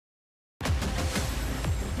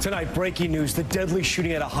Tonight, breaking news, the deadly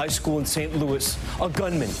shooting at a high school in St. Louis. A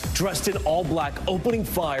gunman dressed in all black opening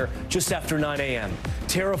fire just after 9 a.m.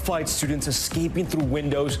 Terrified students escaping through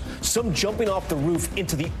windows, some jumping off the roof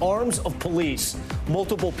into the arms of police.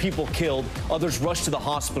 Multiple people killed, others rushed to the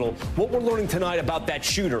hospital. What we're learning tonight about that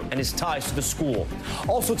shooter and his ties to the school.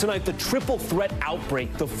 Also tonight, the triple threat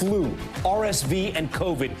outbreak, the flu, RSV, and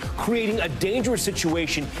COVID, creating a dangerous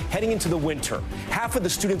situation heading into the winter. Half of the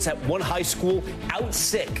students at one high school out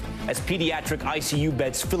sick as pediatric ICU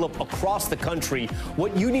beds fill up across the country.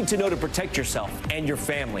 What you need to know to protect yourself and your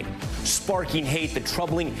family. Sparking hate, the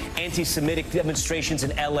troubling anti-Semitic demonstrations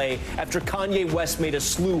in L.A. after Kanye West made a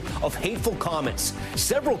slew of hateful comments.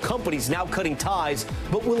 Several companies now cutting ties,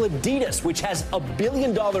 but will Adidas, which has a $1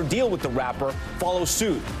 billion deal with the rapper, follow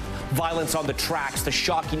suit? Violence on the tracks, the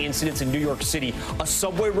shocking incidents in New York City. A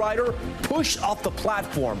subway rider pushed off the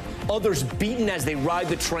platform, others beaten as they ride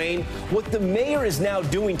the train. What the mayor is now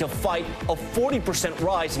doing to fight a 40%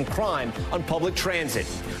 rise in crime on public transit.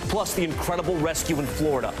 Plus the incredible rescue in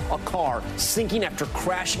Florida, a car sinking after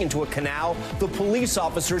crashing into a canal, the police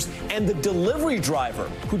officers and the delivery driver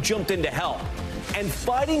who jumped in to help. And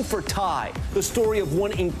fighting for Ty, the story of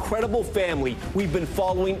one incredible family we've been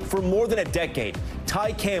following for more than a decade.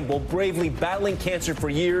 Ty Campbell bravely battling cancer for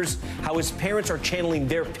years, how his parents are channeling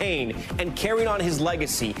their pain and carrying on his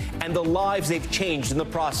legacy and the lives they've changed in the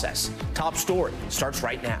process. Top story starts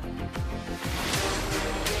right now.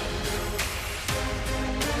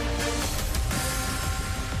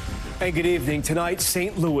 And good evening. Tonight,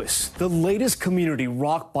 St. Louis, the latest community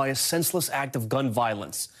rocked by a senseless act of gun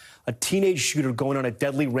violence. A teenage shooter going on a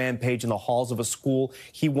deadly rampage in the halls of a school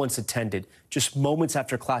he once attended, just moments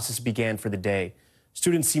after classes began for the day.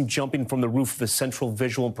 Students seen jumping from the roof of the Central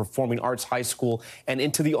Visual and Performing Arts High School and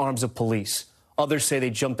into the arms of police. Others say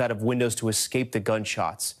they jumped out of windows to escape the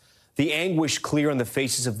gunshots. The anguish clear on the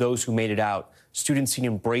faces of those who made it out. Students seen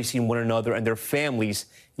embracing one another and their families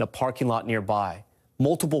in a parking lot nearby.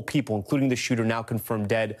 Multiple people, including the shooter, now confirmed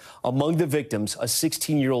dead. Among the victims, a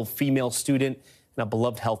 16-year-old female student and a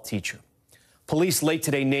beloved health teacher. Police late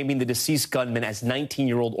today naming the deceased gunman as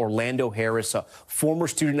 19-year-old Orlando Harris, a former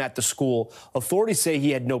student at the school. Authorities say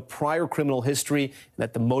he had no prior criminal history and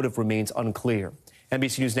that the motive remains unclear.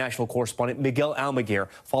 NBC News national correspondent Miguel Almaguer,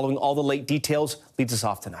 following all the late details, leads us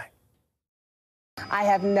off tonight. I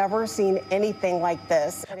have never seen anything like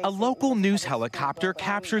this. A local news helicopter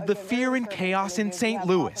captured the fear and chaos in St.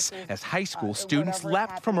 Louis as high school students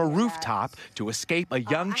leapt from a rooftop to escape a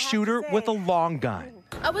young shooter with a long gun.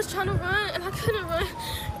 I was trying to run and I couldn't run.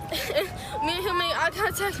 Me and him made eye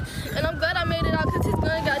contact, and I'm glad I made it out because his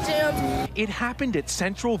gun got jammed. It happened at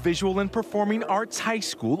Central Visual and Performing Arts High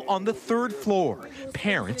School on the 3rd floor.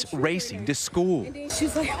 Parents racing to school.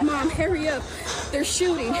 She's like, Mom, hurry up. They're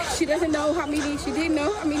shooting. She didn't know how many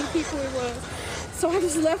people it was. So I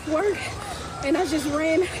just left work and I just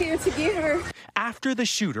ran here to get her. After the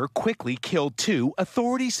shooter quickly killed 2,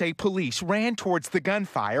 authorities say police ran towards the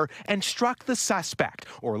gunfire and struck the suspect,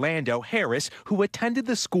 Orlando Harris, who attended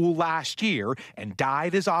the school last year and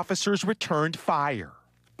died as officers returned fire.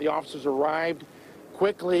 The officers arrived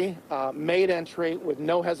quickly, made entry with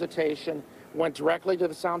no hesitation, went directly to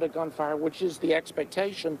the sound of gunfire, which is the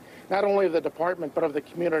expectation not only of the department but of the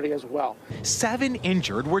community as well. 7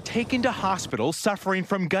 injured were taken to hospitals suffering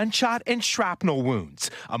from gunshot and shrapnel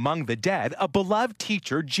wounds. Among the dead, a beloved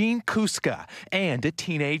teacher, Jean Kuska, and a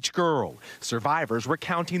teenage girl. Survivors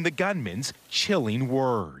recounting the gunman's chilling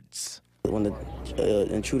words. When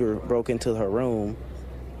the intruder broke into her room,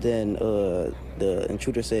 then the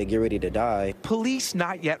intruder said, "Get ready to die." Police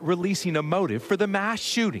not yet releasing a motive for the mass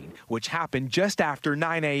shooting, which happened just after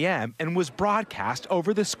 9 a.m. and was broadcast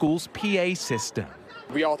over the school's PA system.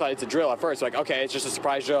 We all thought it's a drill at first, like, okay, it's just a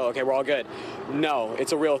surprise drill, okay, we're all good. No,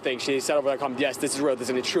 it's a real thing. She said over the comm, yes, this is real, there's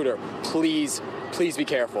an intruder. Please, please be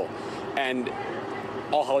careful. And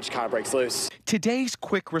all hell just kind of breaks loose. Today's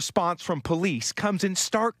quick response from police comes in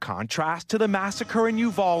stark contrast to the massacre in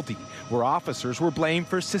Uvalde, where officers were blamed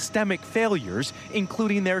for systemic failures,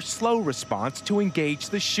 including their slow response to engage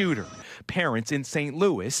the shooter. Parents in St.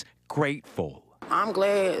 Louis grateful. I'm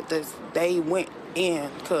glad that they went in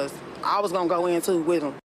because I was going to go in too with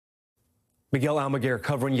them. Miguel Almaguer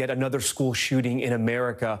covering yet another school shooting in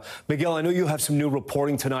America. Miguel, I know you have some new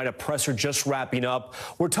reporting tonight, a presser just wrapping up.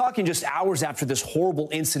 We're talking just hours after this horrible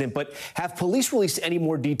incident, but have police released any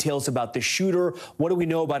more details about the shooter? What do we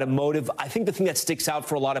know about a motive? I think the thing that sticks out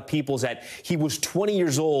for a lot of people is that he was 20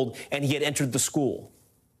 years old and he had entered the school.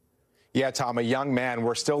 Yeah, Tom, a young man.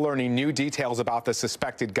 We're still learning new details about the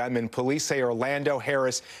suspected gunman. Police say Orlando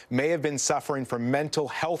Harris may have been suffering from mental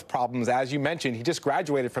health problems. As you mentioned, he just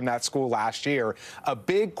graduated from that school last year. A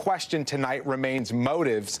big question tonight remains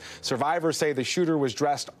motives. Survivors say the shooter was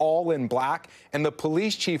dressed all in black, and the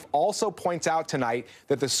police chief also points out tonight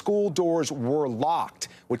that the school doors were locked,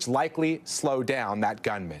 which likely slowed down that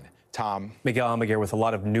gunman. Tom. Miguel Almaguer with a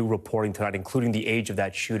lot of new reporting tonight, including the age of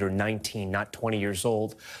that shooter, 19, not 20 years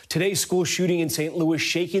old. Today's school shooting in St. Louis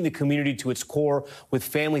shaking the community to its core, with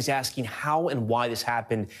families asking how and why this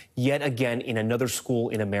happened yet again in another school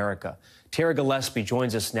in America. Tara Gillespie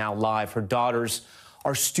joins us now live. Her daughters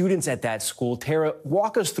are students at that school. Tara,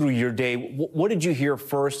 walk us through your day. What did you hear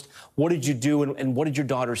first? What did you do? And what did your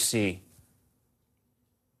daughters see?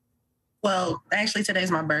 Well, actually, today's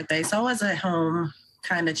my birthday, so I was at home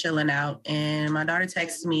kind of chilling out, and my daughter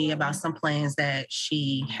texted me about some plans that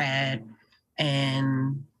she had,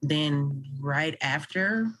 and then right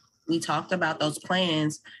after we talked about those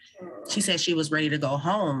plans, she said she was ready to go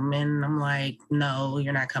home, and I'm like, no,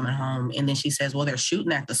 you're not coming home. And then she says, well, they're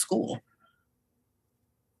shooting at the school.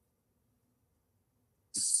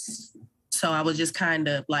 So I was just kind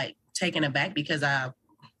of like taken aback because I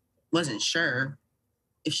wasn't sure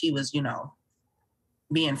if she was,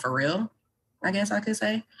 being for real, I guess I could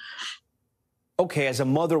say. Okay, as a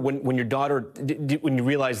mother, when your daughter, when you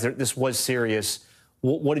realized that this was serious,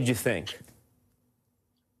 what did you think?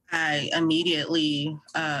 I immediately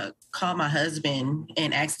called my husband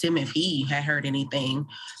and asked him if he had heard anything,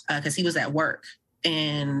 because he was at work.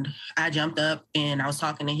 And I jumped up and I was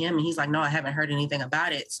talking to him, and he's like, no, I haven't heard anything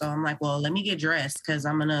about it. So I'm like, well, let me get dressed because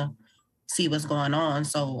I'm going to see what's going on.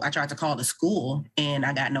 So I tried to call the school, and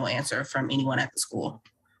I got no answer from anyone at the school.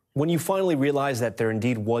 When you finally realized that there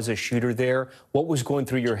indeed was a shooter there, what was going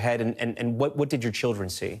through your head, and what did your children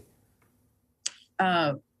see?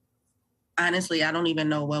 Honestly, I don't even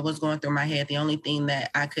know what was going through my head. The only thing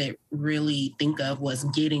that I could really think of was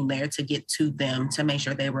getting there to get to them to make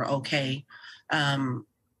sure they were okay.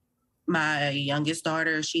 My youngest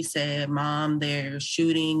daughter, she said, Mom, they're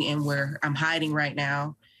shooting and I'm hiding right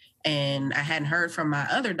now. And I hadn't heard from my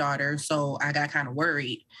other daughter, so I got kind of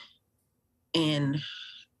worried. And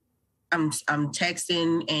I'm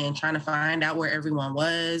texting and trying to find out where everyone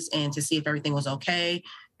was and to see if everything was okay.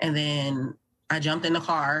 And then I jumped in the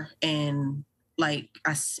car and I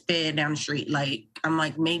sped down the street.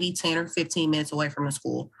 I'm maybe 10 or 15 minutes away from the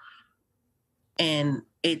school. And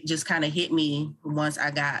it just kind of hit me once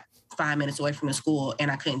I got 5 minutes away from the school,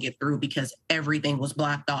 and I couldn't get through because everything was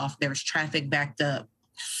blocked off. There was traffic backed up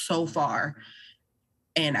so far.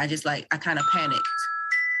 And I just I kind of panicked.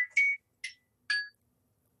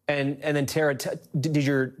 And then Tara, did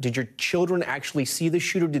your children actually see the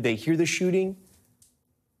shooter? Did they hear the shooting?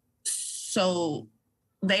 So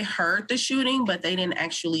they heard the shooting, but they didn't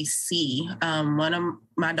actually see. One of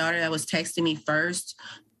my daughter that was texting me first,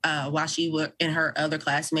 while she was and her other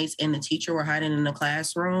classmates and the teacher were hiding in the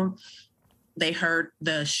classroom, they heard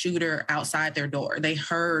the shooter outside their door. They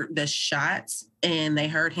heard the shots, and they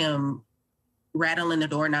heard him rattling the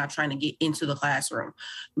doorknob trying to get into the classroom,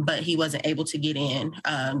 but he wasn't able to get in.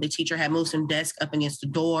 The teacher had moved some desks up against the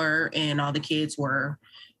door, and all the kids were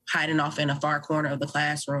hiding off in a far corner of the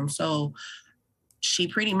classroom. So she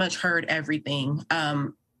pretty much heard everything.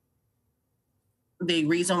 The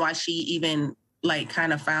reason why she even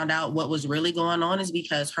kind of found out what was really going on is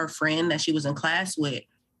because her friend that she was in class with,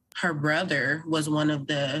 her brother was one of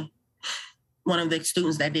the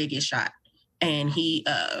students that did get shot. And he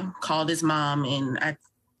called his mom, and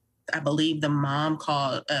I believe the mom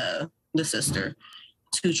called the sister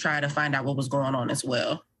to try to find out what was going on as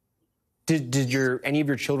well. Did any of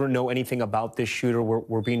your children know anything about this shooter?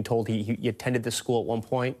 We're being told he attended the school at one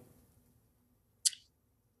point.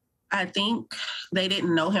 I think they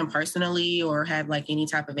didn't know him personally or have any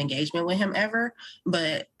type of engagement with him ever,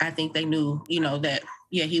 but I think they knew, that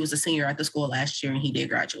he was a senior at the school last year and he did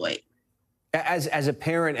graduate. As a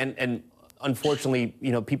parent, and unfortunately,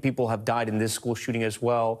 people have died in this school shooting as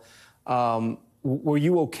well. Were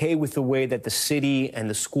you okay with the way that the city and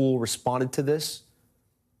the school responded to this?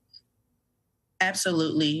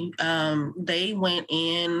 Absolutely. They went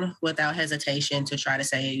in without hesitation to try to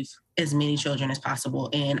save as many children as possible.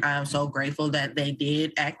 And I'm so grateful that they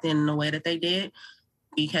did act in the way that they did,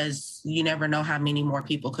 because you never know how many more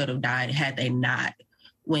people could have died had they not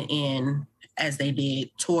went in as they did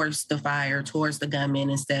towards the fire, towards the gunman,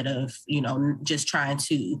 instead of, just trying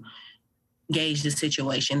to gauge the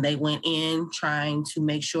situation. They went in trying to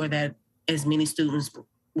make sure that as many students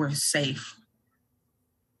were safe.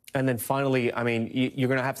 And then finally, I mean, you're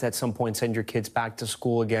going to have to at some point send your kids back to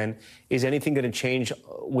school again. Is anything going to change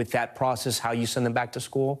with that process, how you send them back to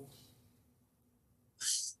school?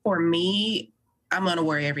 For me, I'm going to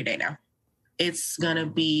worry every day now. It's going to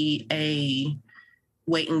be a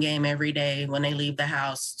waiting game every day when they leave the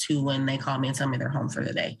house to when they call me and tell me they're home for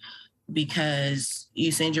the day. Because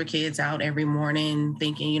you send your kids out every morning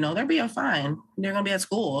thinking, you know, they're being fine. They're going to be at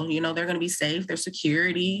school. You know, they're going to be safe. Their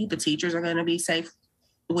security, the teachers are going to be safe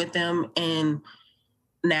with them. And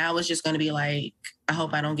now it's just going to be like, I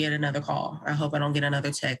hope I don't get another call. I hope I don't get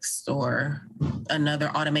another text or another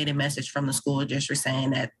automated message from the school district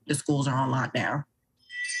saying that the schools are on lockdown.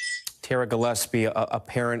 Tara Gillespie, a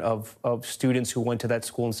parent of students who went to that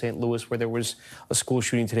school in St. Louis where there was a school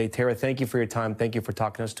shooting today. Tara, thank you for your time. Thank you for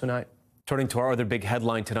talking to us tonight. Turning to our other big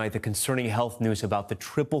headline tonight, the concerning health news about the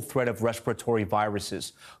triple threat of respiratory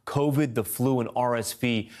viruses, COVID, the flu, and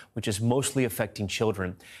RSV, which is mostly affecting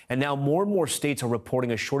children. And now more and more states are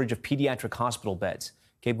reporting a shortage of pediatric hospital beds.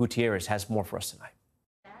 Gabe Gutierrez has more for us tonight.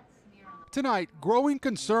 Tonight, growing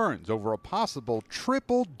concerns over a possible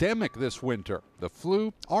tripledemic this winter. The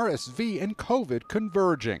flu, RSV, and COVID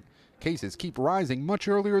converging. Cases keep rising much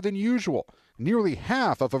earlier than usual. Nearly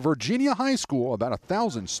half of a Virginia high school, about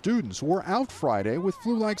 1,000 students, were out Friday with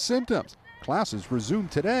flu-like symptoms. Classes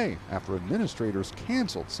resumed today after administrators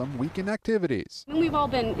canceled some weekend activities. We've all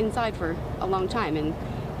been inside for a long time, and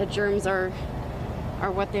the germs are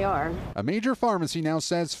what they are. A major pharmacy now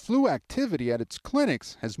says flu activity at its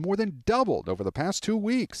clinics has more than doubled over the past 2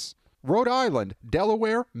 weeks. Rhode Island,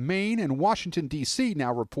 Delaware, Maine, and Washington, D.C.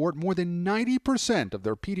 now report more than 90% of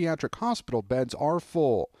their pediatric hospital beds are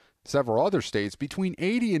full. Several other states between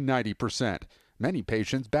 80 and 90%. Many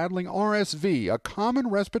patients battling RSV, a common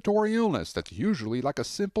respiratory illness that's usually like a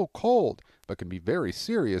simple cold, but can be very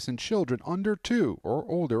serious in children under 2 or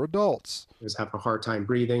older adults. He was having a hard time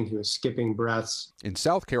breathing. He was skipping breaths. In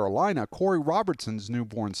South Carolina, Corey Robertson's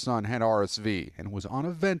newborn son had RSV and was on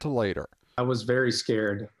a ventilator. I was very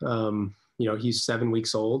scared. You know, he's 7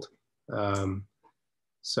 weeks old.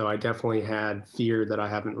 So I definitely had fear that I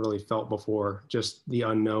haven't really felt before, just the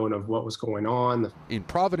unknown of what was going on. In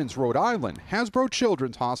Providence, Rhode Island, Hasbro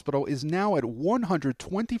Children's Hospital is now at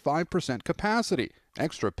 125% capacity.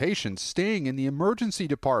 Extra patients staying in the emergency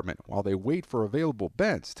department while they wait for available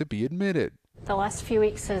beds to be admitted. The last few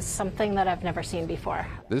weeks is something that I've never seen before.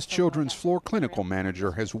 This children's floor clinical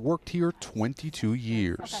manager has worked here 22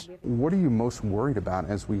 years. What are you most worried about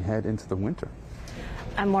as we head into the winter?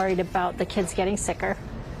 I'm worried about the kids getting sicker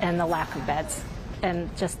and the lack of beds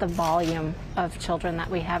and just the volume of children that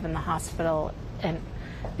we have in the hospital and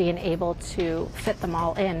being able to fit them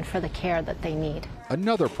all in for the care that they need.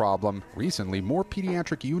 Another problem, recently more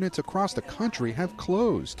pediatric units across the country have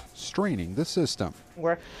closed, straining the system.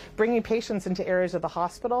 We're bringing patients into areas of the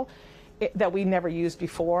hospital that we never used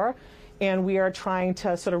before, and we are trying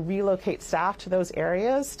to sort of relocate staff to those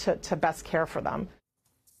areas to best care for them.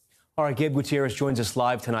 All right, Gabe Gutierrez joins us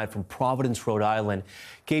live tonight from Providence, Rhode Island.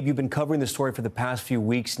 Gabe, you've been covering the story for the past few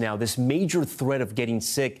weeks now. This major threat of getting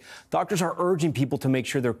sick. Doctors are urging people to make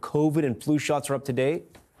sure their COVID and flu shots are up to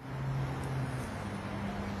date.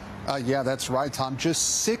 Yeah, that's right, Tom.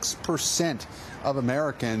 Just 6% of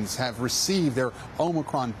Americans have received their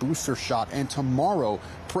Omicron booster shot. And tomorrow,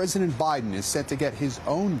 President Biden is set to get his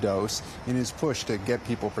own dose in his push to get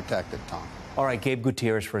people protected, Tom. All right, Gabe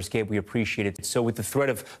Gutierrez first. Gabe, we appreciate it. So with the threat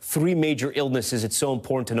of 3 major illnesses, it's so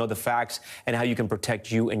important to know the facts and how you can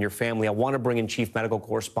protect you and your family. I want to bring in Chief Medical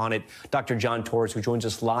Correspondent Dr. John Torres, who joins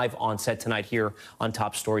us live on set tonight here on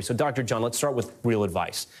Top Story. So, Dr. John, let's start with real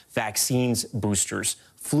advice. Vaccines, boosters,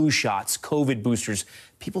 flu shots, COVID boosters.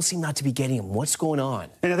 People seem not to be getting them. What's going on?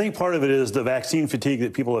 And I think part of it is the vaccine fatigue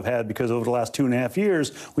that people have had because over the last 2.5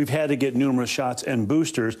 years, we've had to get numerous shots and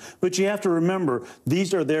boosters. But you have to remember,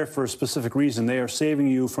 these are there for a specific reason. They are saving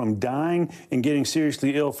you from dying and getting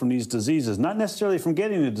seriously ill from these diseases. Not necessarily from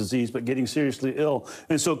getting the disease, but getting seriously ill.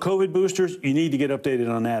 And so COVID boosters, you need to get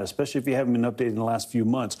updated on that, especially if you haven't been updated in the last few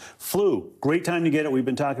months. Flu, great time to get it. We've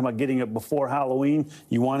been talking about getting it before Halloween.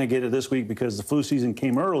 You want to get it this week because the flu season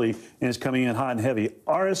came early and it's coming in hot and heavy.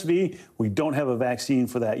 RSV, we don't have a vaccine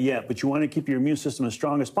for that yet, but you want to keep your immune system as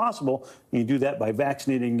strong as possible, and you do that by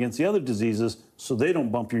vaccinating against the other diseases so they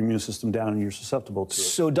don't bump your immune system down and you're susceptible to it.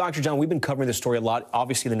 So, Dr. John, we've been covering this story a lot,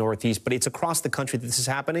 obviously in the Northeast, but it's across the country that this is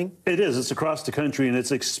happening? It is. It's across the country, and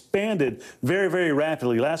it's expanded very, very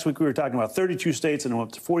rapidly. Last week we were talking about 32 states, and it went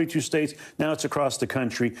up to 42 states. Now it's across the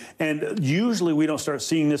country. And usually we don't start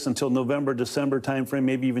seeing this until November, December timeframe,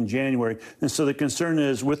 maybe even January. And so the concern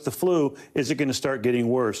is, with the flu, is it going to start getting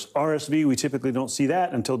worse? RSV, we typically don't see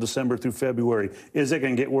that until December through February. Is it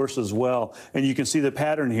going to get worse as well? And you can see the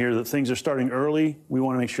pattern here that things are starting early. We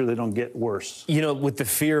want to make sure they don't get worse. You know, with the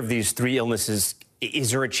fear of these three illnesses,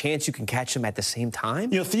 is there a chance you can catch them at the same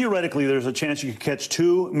time? You know, theoretically, there's a chance you could catch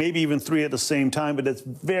two, maybe even three at the same time, but it's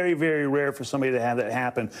very, very rare for somebody to have that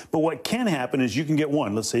happen. But what can happen is you can get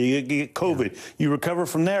one. Let's say you get COVID. You recover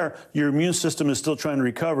from there. Your immune system is still trying to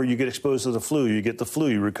recover. You get exposed to the flu. You get the flu.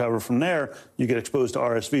 You recover from there. You get exposed to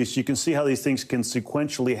RSV. So you can see how these things can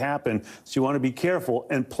sequentially happen. So you want to be careful.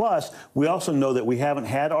 And plus, we also know that we haven't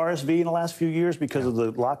had RSV in the last few years because of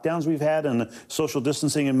the lockdowns we've had and the social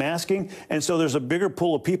distancing and masking. And so there's a bigger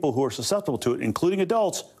pool of people who are susceptible to it, including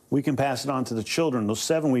adults. We can pass it on to the children, those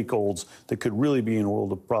 7-week-olds that could really be in a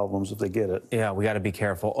world of problems if they get it. Yeah, we got to be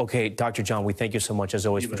careful. Okay, Dr. John, we thank you so much, as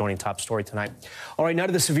always, for joining Top Story tonight. All right, now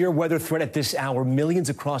to the severe weather threat at this hour. Millions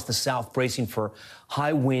across the South bracing for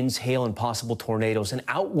high winds, hail, and possible tornadoes. And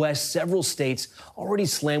out west, several states already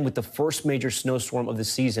slammed with the first major snowstorm of the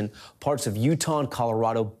season. Parts of Utah and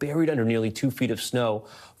Colorado buried under nearly 2 feet of snow.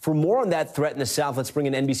 For more on that threat in the South, let's bring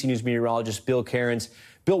in NBC News meteorologist Bill Cairns.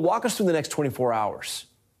 Bill, walk us through the next 24 hours.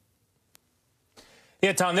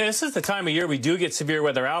 Yeah, Tom, this is the time of year we do get severe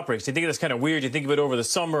weather outbreaks. You think that's kind of weird. You think of it over the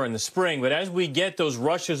summer and the spring. But as we get those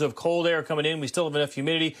rushes of cold air coming in, we still have enough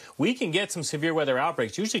humidity. We can get some severe weather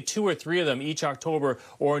outbreaks, usually 2 or 3 of them each October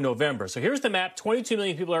or November. So here's the map. 22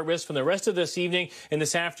 million people are at risk from the rest of this evening and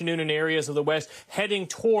this afternoon in areas of the West, heading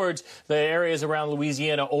towards the areas around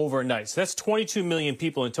Louisiana overnight. So that's 22 million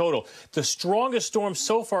people in total. The strongest storms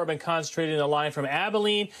so far have been concentrated in the line from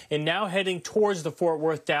Abilene and now heading towards the Fort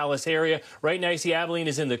Worth, Dallas area. Right now, you see Abilene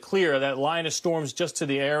is in the clear. That line of storms just to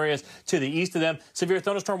the areas to the east of them. Severe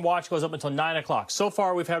thunderstorm watch goes up until 9 o'clock. So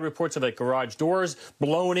far, we've had reports of garage doors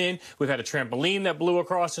blown in. We've had a trampoline that blew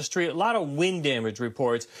across the street. A lot of wind damage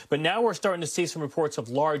reports. But now we're starting to see some reports of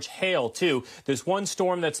large hail, too. There's one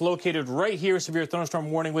storm that's located right here, severe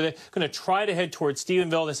thunderstorm warning with it. Going to try to head towards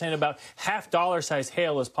Stephenville. They're saying about $half size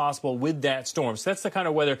hail is possible with that storm. So that's the kind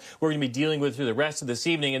of weather we're going to be dealing with through the rest of this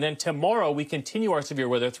evening. And then tomorrow, we continue our severe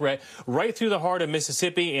weather threat right through the heart of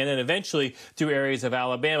Mississippi and then eventually through areas of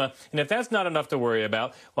Alabama. And if that's not enough to worry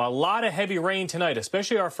about, well, a lot of heavy rain tonight,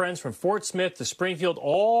 especially our friends from Fort Smith to Springfield,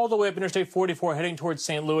 all the way up Interstate 44 heading towards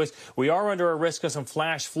St. Louis. We are under a risk of some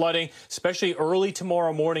flash flooding, especially early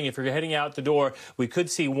tomorrow morning. If you're heading out the door, we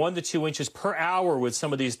could see 1 to 2 inches per hour with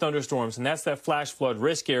some of these thunderstorms, and that's that flash flood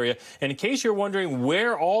risk area. And in case you're wondering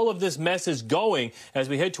where all of this mess is going as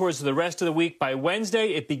we head towards the rest of the week, by Wednesday,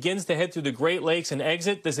 it begins to head through the Great Lakes and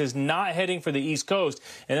exit. This is not heading for the East Coast.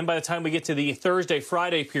 And then by the time we get to the Thursday,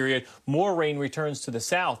 Friday period, more rain returns to the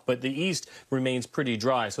south, but the east remains pretty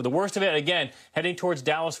dry. So the worst of it, again, heading towards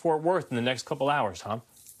Dallas, Fort Worth in the next couple hours, Tom.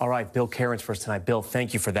 All right, Bill Cairns for us tonight. Bill,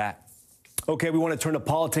 thank you for that. Okay, we want to turn to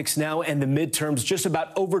politics now, and the midterms just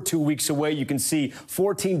about over 2 weeks away. You can see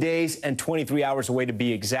 14 days and 23 hours away to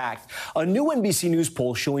be exact. A new NBC News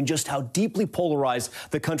poll showing just how deeply polarized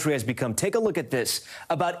the country has become. Take a look at this.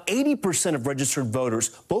 About 80% of registered voters,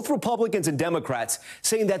 both Republicans and Democrats,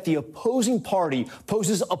 saying that the opposing party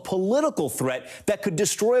poses a political threat that could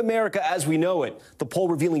destroy America as we know it. The poll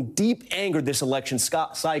revealing deep anger this election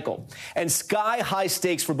cycle. And sky-high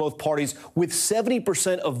stakes for both parties, with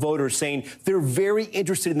 70% of voters saying they're very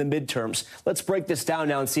interested in the midterms. Let's break this down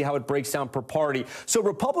now and see how it breaks down per party. So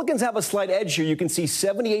Republicans have a slight edge here. You can see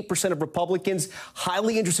 78% of Republicans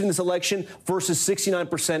highly interested in this election versus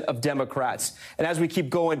 69% of Democrats. And as we keep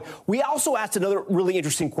going, we also asked another really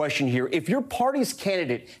interesting question here. If your party's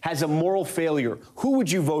candidate has a moral failure, who would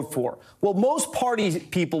you vote for? Well, most party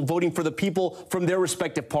people voting for the people from their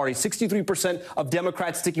respective parties. 63% of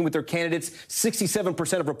Democrats sticking with their candidates,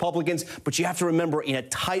 67% of Republicans. But you have to remember, in a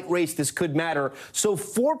tight race, this could matter. So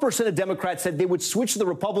 4% of Democrats said they would switch to the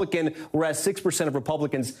Republican, whereas 6% of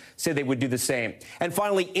Republicans said they would do the same. And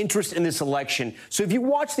finally, interest in this election. So if you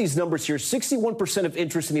watch these numbers here, 61% of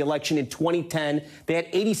interest in the election in 2010. They had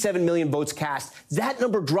 87 million votes cast. That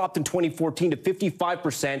number dropped in 2014 to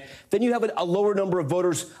 55%. Then you have a lower number of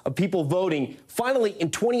voters, of people voting. Finally,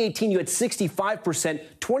 in 2018, you had 65%.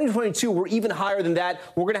 2022, we're even higher than that.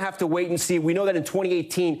 We're going to have to wait and see. We know that in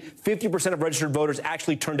 2018, 50% of registered voters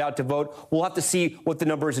actually turned out to vote. Florida. We'll have to see what the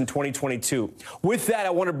number is in 2022. With that, I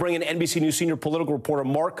want to bring in NBC News senior political reporter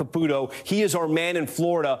Mark Caputo. He is our man in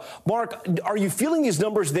Florida. Mark, are you feeling these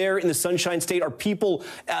numbers there in the Sunshine State? Are people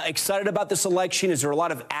excited about this election? Is there a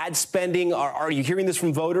lot of ad spending? Are you hearing this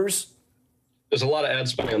from voters? There's a lot of ad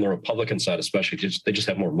spending on the Republican side, especially. They just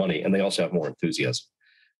have more money, and they also have more enthusiasm.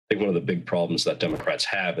 I think one of the big problems that Democrats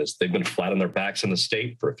have is they've been flat on their backs in the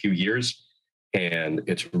state for a few years, and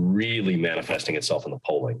it's really manifesting itself in the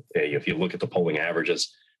polling. If you look at the polling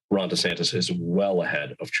averages, Ron DeSantis is well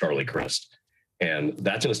ahead of Charlie Crist. And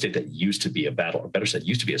that's in a state that used to be a battle, or better said,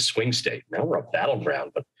 used to be a swing state. Now we're a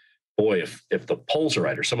battleground. But boy, if the polls are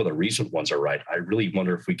right, or some of the recent ones are right, I really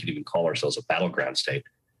wonder if we could even call ourselves a battleground state,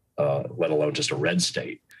 let alone just a red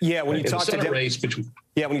state. Yeah, when you talk to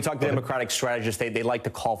when you talk to Democratic strategists, they like to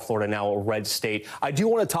call Florida now a red state. I do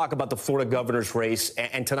want to talk about the Florida governor's race,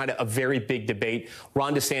 and tonight a very big debate.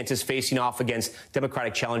 Ron DeSantis facing off against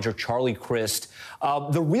Democratic challenger Charlie Crist.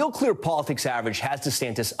 The Real Clear Politics average has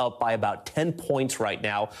DeSantis up by about 10 points right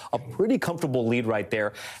now, a pretty comfortable lead right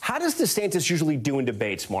there. How does DeSantis usually do in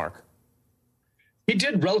debates, Mark? He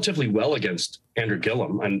did relatively well against Andrew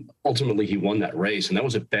Gillum, and ultimately he won that race, and that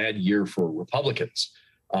was a bad year for Republicans.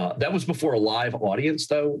 That was before a live audience,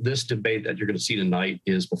 though. This debate that you're going to see tonight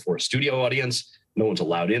is before a studio audience. No one's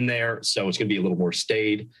allowed in there, so it's going to be a little more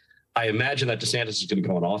staid. I imagine that DeSantis is going to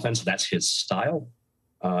go on offense. That's his style.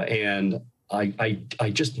 And I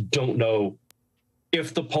just don't know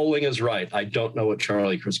if the polling is right. I don't know what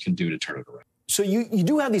Charlie Crist can do to turn it around. So you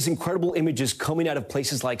do have these incredible images coming out of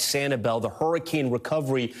places like Sanibel, the hurricane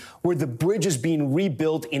recovery, where the bridge is being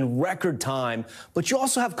rebuilt in record time. But you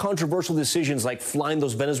also have controversial decisions like flying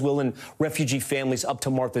those Venezuelan refugee families up to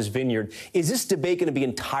Martha's Vineyard. Is this debate going to be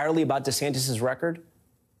entirely about DeSantis' record?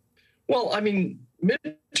 Well, I mean,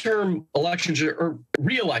 midterm elections or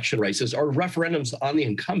re-election races are referendums on the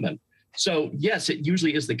incumbent. So, yes, it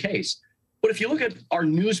usually is the case. But if you look at our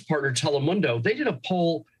news partner, Telemundo, they did a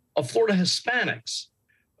poll of Florida Hispanics.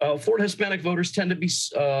 Florida Hispanic voters tend to be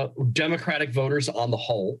Democratic voters on the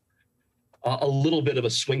whole, a little bit of a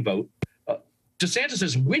swing vote. DeSantis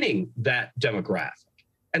is winning that demographic.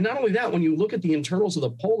 And not only that, when you look at the internals of the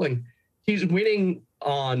polling, he's winning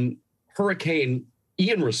on Hurricane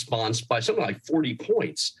Ian response by something like 40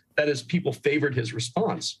 points. That is, people favored his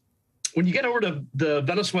response. When you get over to the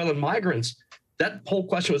Venezuelan migrants, that poll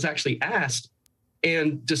question was actually asked,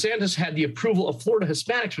 and DeSantis had the approval of Florida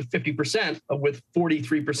Hispanics with 50%, with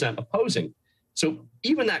 43% opposing. So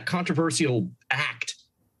even that controversial act,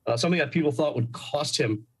 something that people thought would cost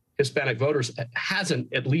him Hispanic voters,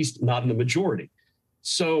 hasn't, at least not in the majority.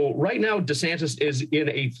 So right now, DeSantis is in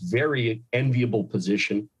a very enviable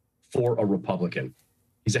position for a Republican.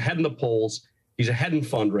 He's ahead in the polls. He's ahead in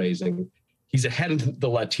fundraising. He's ahead in the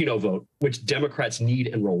Latino vote, which Democrats need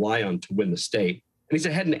and rely on to win the state. And he's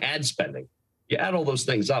ahead in ad spending. You add all those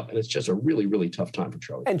things up, and it's just a really, really tough time for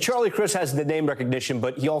Charlie. And Charlie Crist has the name recognition,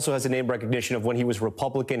 but he also has the name recognition of when he was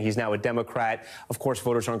Republican. He's now a Democrat. Of course,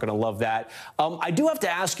 voters aren't going to love that. I do have to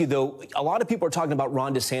ask you, though, a lot of people are talking about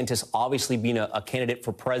Ron DeSantis obviously being a candidate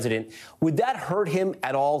for president. Would that hurt him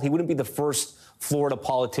at all? He wouldn't be the first Florida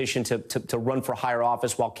politician to run for higher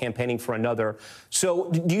office while campaigning for another. So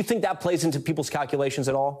do you think that plays into people's calculations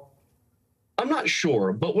at all? I'm not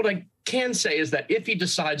sure, but what I can say is that if he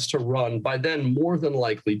decides to run, by then more than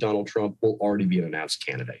likely Donald Trump will already be an announced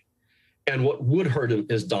candidate. And what would hurt him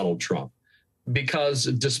is Donald Trump, because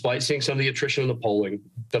despite seeing some of the attrition in the polling,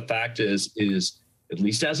 the fact is at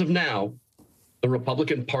least as of now, the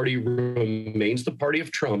Republican Party remains the party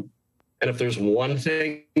of Trump. And if there's one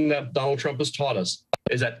thing that Donald Trump has taught us,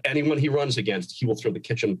 is that anyone he runs against, he will throw the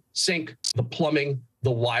kitchen sink, the plumbing,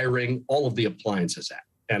 the wiring, all of the appliances at.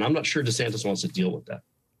 And I'm not sure DeSantis wants to deal with that.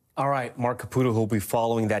 All right, Mark Caputo, who will be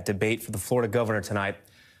following that debate for the Florida governor tonight.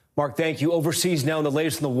 Mark, thank you. Overseas now, in the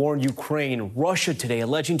latest in the war in Ukraine, Russia today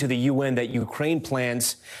alleging to the UN that Ukraine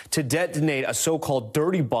plans to detonate a so-called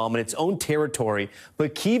dirty bomb in its own territory.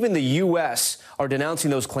 But Kyiv and the U.S. are denouncing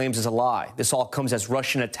those claims as a lie. This all comes as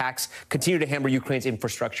Russian attacks continue to hammer Ukraine's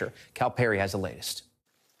infrastructure. Cal Perry has the latest.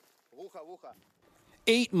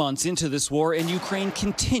 8 months into this war, and Ukraine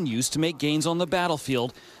continues to make gains on the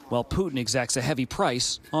battlefield, while Putin exacts a heavy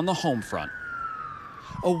price on the home front.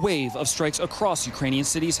 A wave of strikes across Ukrainian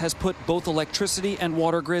cities has put both electricity and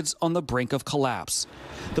water grids on the brink of collapse.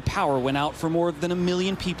 The power went out for more than 1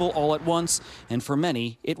 million people all at once, and for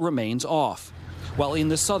many, it remains off. While in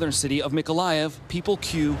the southern city of Mykolaiv, people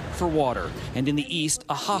queue for water, and in the east,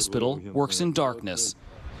 a hospital works in darkness.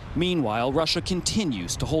 Meanwhile, Russia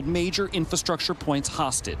continues to hold major infrastructure points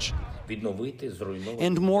hostage.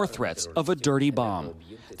 And more threats of a dirty bomb.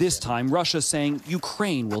 This time, Russia saying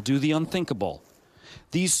Ukraine will do the unthinkable.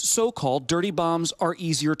 These so-called dirty bombs are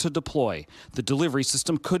easier to deploy. The delivery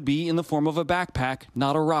system could be in the form of a backpack,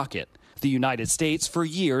 not a rocket. The United States, for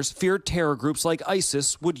years, feared terror groups like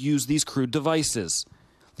ISIS would use these crude devices.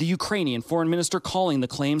 The Ukrainian foreign minister calling the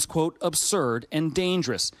claims, quote, absurd and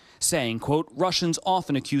dangerous, saying, quote, Russians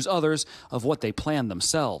often accuse others of what they plan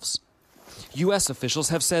themselves. U.S. officials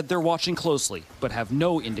have said they're watching closely, but have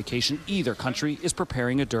no indication either country is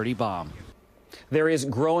preparing a dirty bomb. There is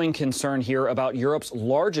growing concern here about Europe's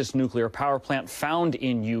largest nuclear power plant found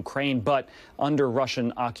in Ukraine, but under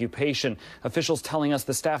Russian occupation. Officials telling us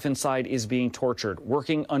the staff inside is being tortured,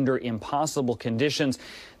 working under impossible conditions.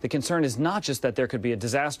 The concern is not just that there could be a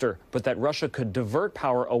disaster, but that Russia could divert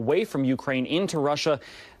power away from Ukraine into Russia,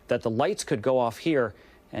 that the lights could go off here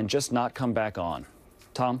and just not come back on.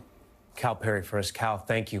 Tom? Cal Perry for us. Cal,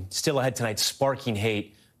 thank you. Still ahead tonight, sparking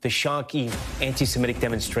hate. The shocking anti-Semitic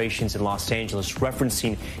demonstrations in Los Angeles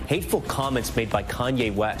referencing hateful comments made by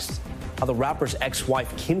Kanye West. How the rapper's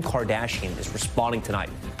ex-wife Kim Kardashian is responding tonight.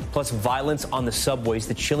 Plus violence on the subways,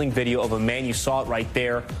 the chilling video of a man, you saw it right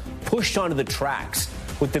there, pushed onto the tracks.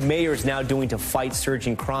 What the mayor is now doing to fight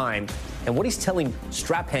surging crime and what he's telling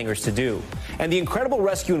strap hangers to do. And the incredible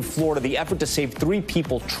rescue in Florida, the effort to save 3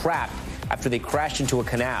 people trapped after they crashed into a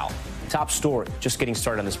canal. Top story, just getting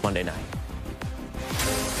started on this Monday night.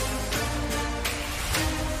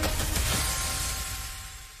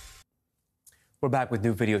 We're back with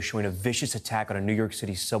new video showing a vicious attack on a New York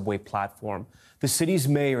City subway platform. The city's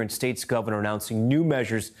mayor and state's governor announcing new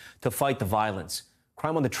measures to fight the violence.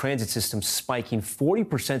 Crime on the transit system spiking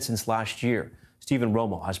 40% since last year. Stephen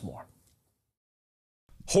Romo has more.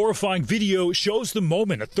 Horrifying video shows the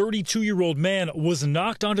moment a 32-year-old man was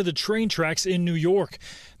knocked onto the train tracks in New York.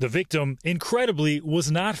 The victim, incredibly,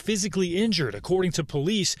 was not physically injured, according to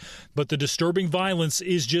police, but the disturbing violence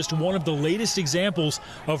is just one of the latest examples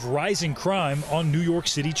of rising crime on New York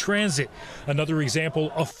City transit. Another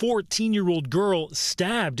example, a 14-year-old girl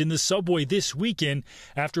stabbed in the subway this weekend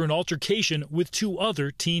after an altercation with 2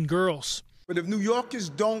 other teen girls. But if New Yorkers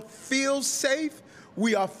don't feel safe,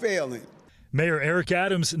 we are failing. Mayor Eric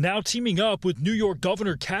Adams now teaming up with New York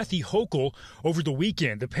Governor Kathy Hochul over the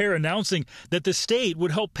weekend, the pair announcing that the state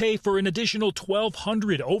would help pay for an additional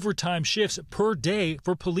 1,200 overtime shifts per day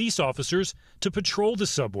for police officers to patrol the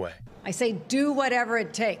subway. I say do whatever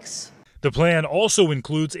it takes. The plan also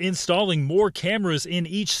includes installing more cameras in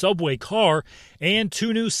each subway car and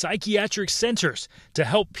 2 new psychiatric centers to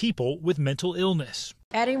help people with mental illness.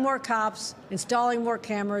 Adding more cops, installing more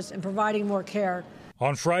cameras, and providing more care.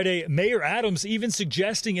 On Friday, Mayor Adams even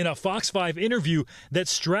suggesting in a Fox 5 interview that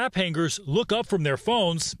strap hangers look up from their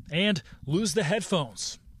phones and lose the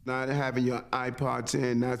headphones. Not having your iPods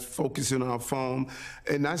in, not focusing on our phone.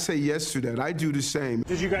 And I say yes to that. I do the same.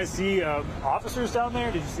 Did you guys see officers down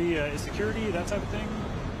there? Did you see security, that type of thing?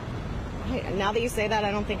 Hey, now that you say that, I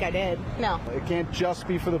don't think I did. No. It can't just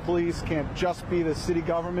be for the police, can't just be the city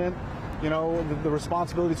government. You know, the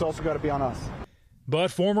responsibility's also got to be on us.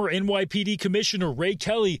 But former NYPD Commissioner Ray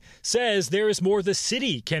Kelly says there is more the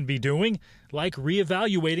city can be doing, like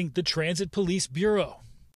reevaluating the Transit Police Bureau.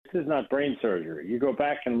 This is not brain surgery. You go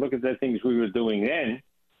back and look at the things we were doing then,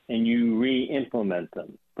 and you re-implement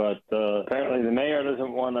them. But apparently the mayor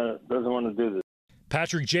doesn't want to do this.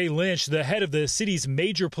 Patrick J. Lynch, the head of the city's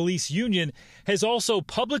major police union, has also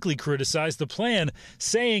publicly criticized the plan,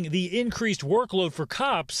 saying the increased workload for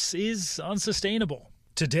cops is unsustainable.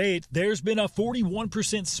 To date, there's been a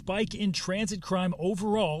 41% spike in transit crime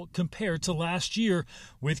overall compared to last year,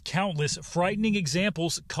 with countless frightening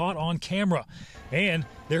examples caught on camera. And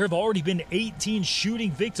there have already been 18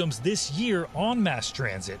 shooting victims this year on mass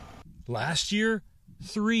transit. Last year,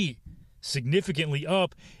 3. Significantly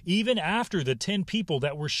up even after the 10 people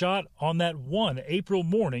that were shot on that one April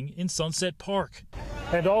morning in Sunset Park.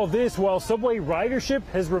 And all this while subway ridership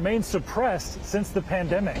has remained suppressed since the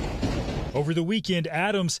pandemic. Over the weekend,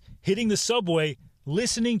 Adams hitting the subway,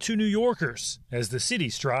 listening to New Yorkers as the city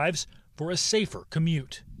strives for a safer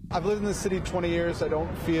commute. I've lived in the city 20 years. I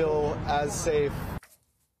don't feel as safe.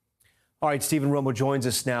 All right, Stephen Romo joins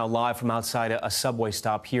us now live from outside a subway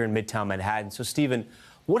stop here in Midtown Manhattan. So, Stephen,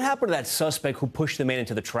 what happened to that suspect who pushed the man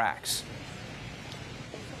into the tracks?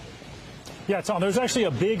 Yeah, Tom, there's actually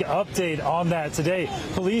a big update on that today.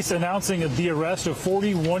 Police announcing the arrest of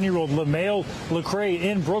 41-year-old LaMail Lecrae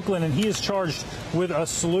in Brooklyn, and he is charged with a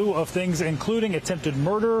slew of things, including attempted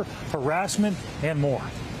murder, harassment, and more.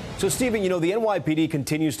 So, Stephen, you know, the NYPD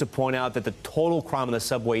continues to point out that the total crime on the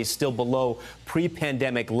subway is still below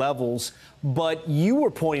pre-pandemic levels, but you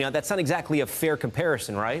were pointing out that's not exactly a fair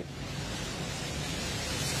comparison, right?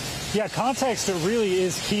 Yeah, context really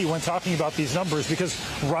is key when talking about these numbers, because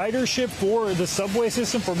ridership for the subway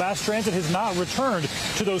system, for mass transit, has not returned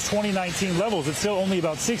to those 2019 levels. It's still only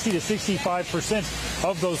about 60 to 65%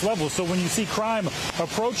 of those levels. So when you see crime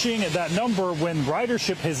approaching that number when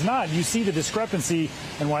ridership has not, you see the discrepancy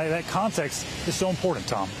and why that context is so important,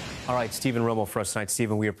 Tom. All right, Stephen Romo for us tonight.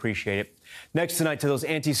 Stephen, we appreciate it. Next tonight, to those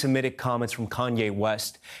anti-Semitic comments from Kanye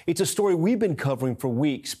West. It's a story we've been covering for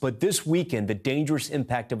weeks, but this weekend, the dangerous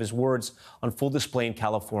impact of his words on full display in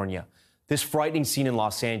California. This frightening scene in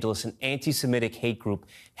Los Angeles, an anti-Semitic hate group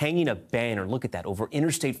hanging a banner, look at that, over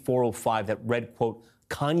Interstate 405 that read, quote,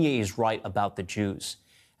 "Kanye is right about the Jews."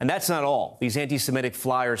 And that's not all. These anti-Semitic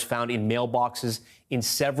flyers found in mailboxes in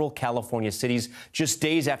several California cities just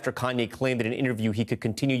days after Kanye claimed in an interview he could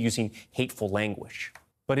continue using hateful language.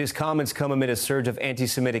 But his comments come amid a surge of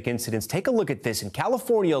anti-Semitic incidents. Take a look at this. In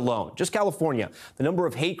California alone, just California, the number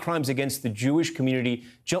of hate crimes against the Jewish community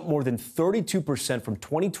jumped more than 32% from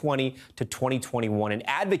 2020 to 2021. And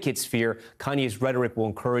advocates fear Kanye's rhetoric will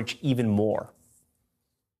encourage even more.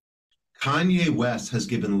 Kanye West has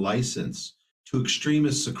given license to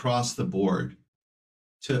extremists across the board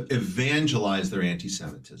to evangelize their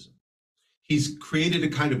anti-Semitism. He's created a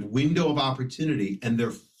kind of window of opportunity, and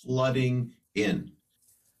they're flooding in.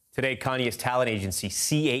 Today, Kanye's talent agency,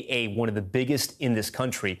 CAA, one of the biggest in this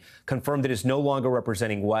country, confirmed it is no longer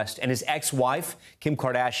representing West. And his ex-wife, Kim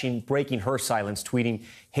Kardashian, breaking her silence, tweeting,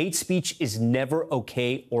 "Hate speech is never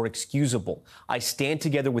okay or excusable. I stand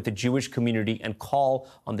together with the Jewish community and call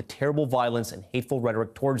on the terrible violence and hateful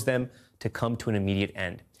rhetoric towards them to come to an immediate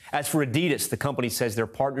end." As for Adidas, the company says their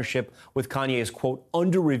partnership with Kanye is, quote,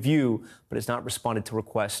 under review, but has not responded to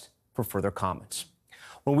requests for further comments.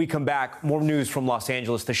 When we come back, more news from Los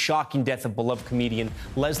Angeles, the shocking death of beloved comedian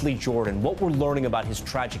Leslie Jordan, what we're learning about his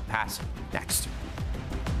tragic passing. Next.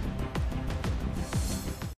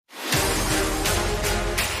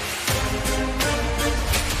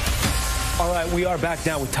 All right, we are back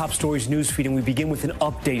now with Top Stories Newsfeed, and we begin with an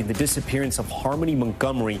update in the disappearance of Harmony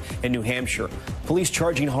Montgomery in New Hampshire. Police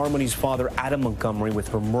charging Harmony's father, Adam Montgomery, with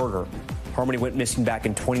her murder. Harmony went missing back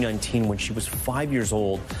in 2019 when she was 5 years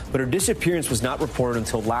old, but her disappearance was not reported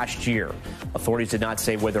until last year. Authorities did not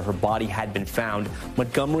say whether her body had been found.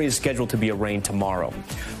 Montgomery is scheduled to be arraigned tomorrow.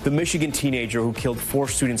 The Michigan teenager who killed 4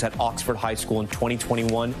 students at Oxford High School in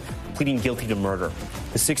 2021 pleading guilty to murder.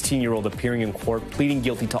 The 16-year-old appearing in court pleading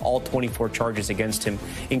guilty to all 24 charges against him,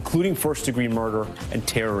 including first-degree murder and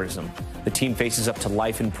terrorism. The teen faces up to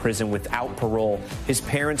life in prison without parole. His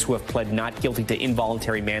parents, who have pled not guilty to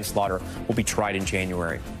involuntary manslaughter, will be tried in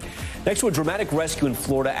January. Next to a dramatic rescue in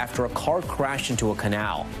Florida after a car crashed into a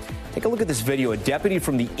canal. Take a look at this video. A deputy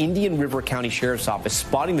from the Indian River County Sheriff's Office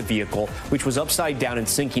spotting the vehicle, which was upside down and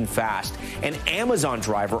sinking fast. An Amazon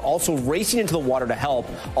driver also racing into the water to help.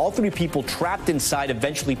 All 3 people trapped inside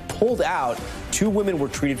eventually pulled out. 2 women were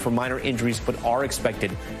treated for minor injuries but are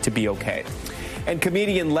expected to be okay. And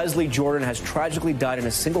comedian Leslie Jordan has tragically died in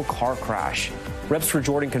a single car crash. Reps for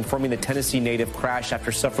Jordan confirming the Tennessee native crashed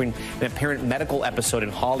after suffering an apparent medical episode in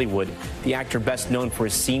Hollywood. The actor, best known for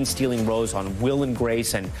his scene-stealing roles on Will and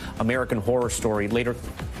Grace and American Horror Story, later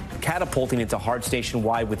catapulting into Hard Station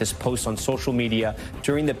Wide with his posts on social media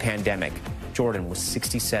during the pandemic. Jordan was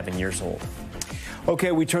 67 years old.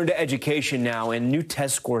 Okay, we turn to education now, and new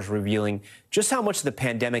test scores revealing just how much the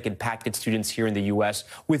pandemic impacted students here in the U.S.,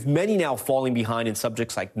 with many now falling behind in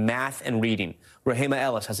subjects like math and reading. Rahema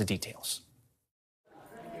Ellis has the details.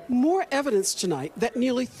 More evidence tonight that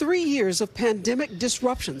nearly 3 years of pandemic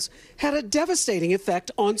disruptions had a devastating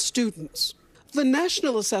effect on students. The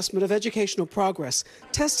National Assessment of Educational Progress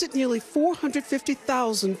tested nearly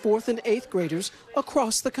 450,000 4th and 8th graders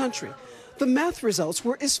across the country. The math results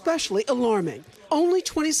were especially alarming. Only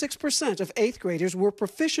 26% of 8th graders were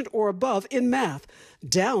proficient or above in math,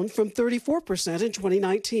 down from 34% in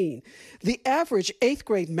 2019. The average 8th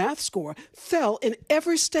grade math score fell in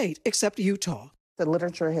every state except Utah. The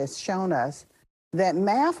literature has shown us that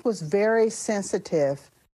math was very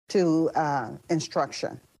sensitive to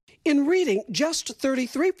instruction. In reading, just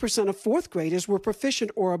 33% of 4th graders were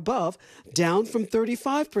proficient or above, down from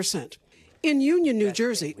 35%. In Union, New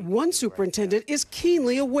Jersey, one superintendent is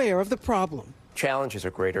keenly aware of the problem. Challenges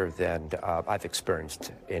are greater than I've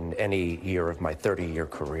experienced in any year of my 30-year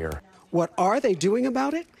career. What are they doing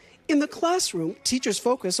about it? In the classroom, teachers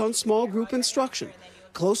focus on small group instruction,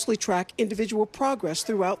 closely track individual progress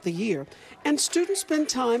throughout the year, and students spend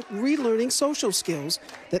time relearning social skills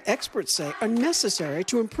that experts say are necessary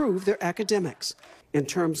to improve their academics. In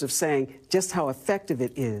terms of saying just how effective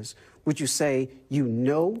it is, would you say you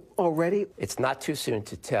know already? It's not too soon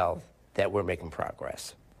to tell that we're making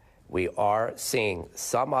progress. We are seeing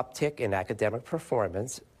some uptick in academic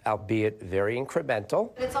performance, albeit very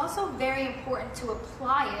incremental. It's also very important to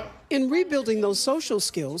apply it. In rebuilding those social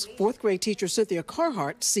skills, fourth grade teacher Cynthia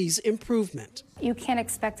Carhart sees improvement. You can't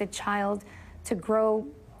expect a child to grow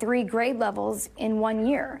 3 grade levels in 1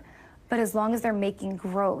 year, but as long as they're making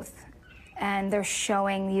growth and they're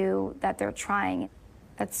showing you that they're trying,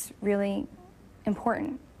 that's really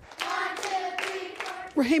important.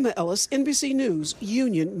 Rahema Ellis, NBC News,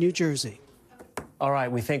 Union, New Jersey. All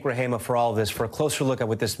right, we thank Rahema for all of this. For a closer look at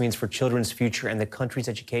what this means for children's future and the country's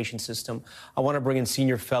education system, I want to bring in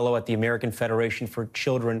Senior Fellow at the American Federation for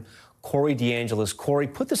Children, Corey DeAngelis. Corey,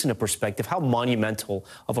 put this into perspective. How monumental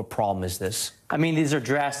of a problem is this? I mean, these are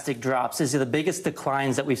drastic drops. These are the biggest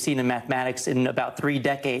declines that we've seen in mathematics in about 3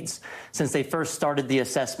 decades since they first started the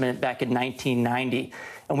assessment back in 1990.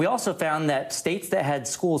 And we also found that states that had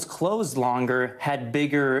schools closed longer had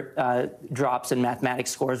bigger drops in mathematics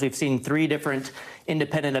scores. We've seen 3 different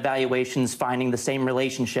independent evaluations finding the same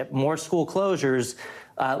relationship. More school closures,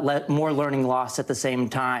 more learning loss at the same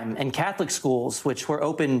time. And Catholic schools, which were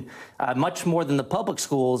open much more than the public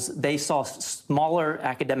schools, they saw smaller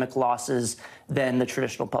academic losses than the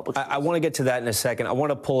traditional public schools. I want to get to that in a second. I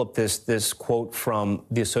want to pull up this quote from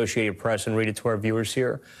the Associated Press and read it to our viewers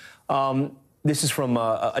here. This is from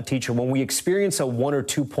a teacher. When we experience a 1 or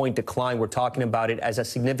 2 point decline, we're talking about it as a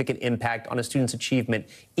significant impact on a student's achievement.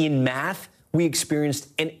 In math, we experienced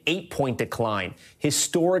an 8-point decline,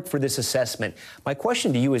 historic for this assessment. My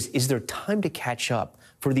question to you is there time to catch up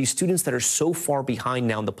for these students that are so far behind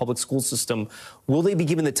now in the public school system? Will they be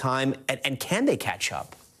given the time, and can they catch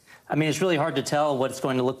up? I mean, it's really hard to tell what it's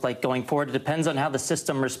going to look like going forward. It depends on how the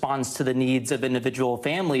system responds to the needs of individual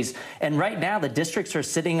families. And right now, the districts are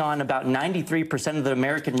sitting on about 93% of the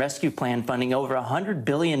American Rescue Plan funding. Over $100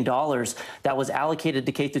 billion that was allocated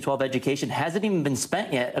to K-12 education hasn't even been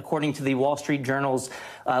spent yet, according to the Wall Street Journal's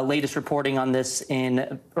latest reporting on this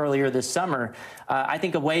earlier this summer. I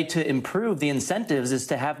think a way to improve the incentives is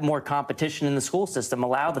to have more competition in the school system,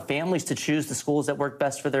 allow the families to choose the schools that work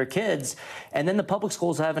best for their kids, and then the public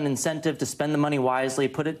schools have an incentive to spend the money wisely,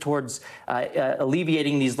 put it towards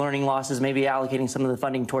alleviating these learning losses, maybe allocating some of the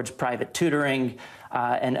funding towards private tutoring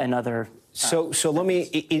and other. So let me,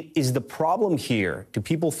 is the problem here, do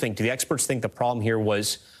the experts think the problem here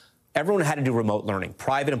was everyone had to do remote learning,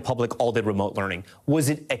 private and public all did remote learning? Was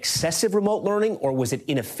it excessive remote learning or was it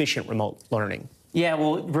inefficient remote learning? Yeah,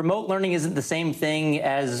 well, remote learning isn't the same thing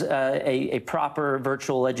as a proper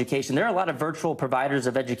virtual education. There are a lot of virtual providers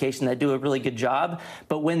of education that do a really good job.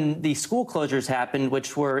 But when the school closures happened,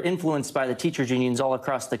 which were influenced by the teachers' unions all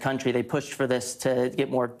across the country, they pushed for this to get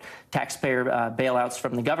more taxpayer bailouts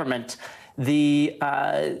from the government. You're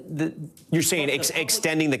saying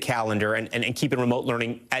extending the calendar and keeping remote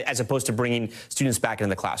learning as opposed to bringing students back into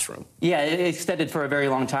the classroom? Yeah, it extended for a very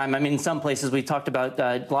long time. I mean, in some places, we talked about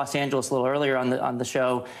Los Angeles a little earlier on the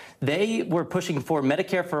show. They were pushing for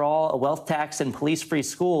Medicare for all, a wealth tax, and police-free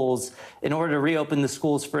schools in order to reopen the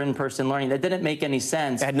schools for in-person learning. That didn't make any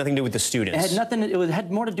sense. It had nothing to do with the students. It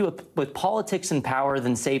had more to do with politics and power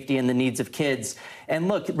than safety and the needs of kids. And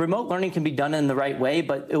look, remote learning can be done in the right way,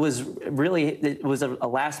 but it was a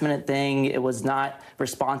last-minute thing. It was not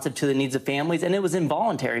responsive to the needs of families, and it was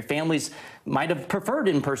involuntary. Families might have preferred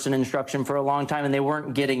in-person instruction for a long time, and they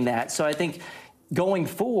weren't getting that. So I think going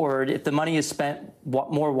forward, if the money is spent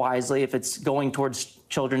more wisely, if it's going towards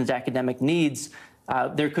children's academic needs,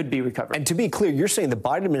 there could be recovery. And to be clear, you're saying the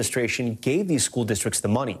Biden administration gave these school districts the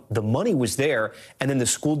money. The money was there, and then the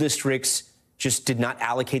school districts just did not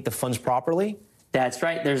allocate the funds properly? That's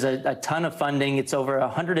right. There's a ton of funding. It's over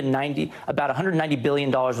about $190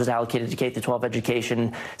 billion was allocated to K-12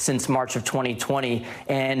 education since March of 2020.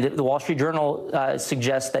 And the Wall Street Journal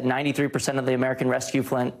suggests that 93% of the American Rescue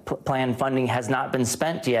Plan funding has not been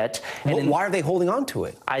spent yet. And why are they holding on to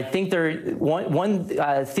it? I think one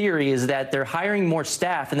theory is that they're hiring more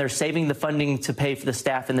staff and they're saving the funding to pay for the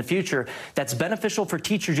staff in the future. That's beneficial for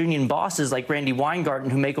teachers union bosses like Randy Weingarten,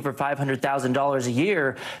 who make over $500,000 a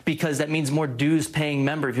year, because that means more dues paying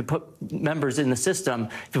members. If you put members in the system,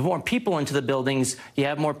 if you put more people into the buildings, you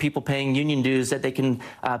have more people paying union dues that they can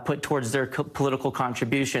put towards their political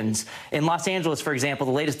contributions. In Los Angeles, for example,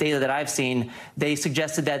 the latest data that I've seen, they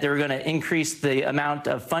suggested that they were going to increase the amount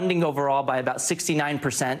of funding overall by about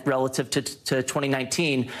 69% relative to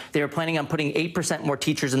 2019. They were planning on putting 8% more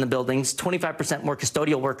teachers in the buildings, 25% more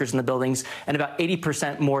custodial workers in the buildings, and about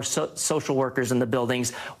 80% more social workers in the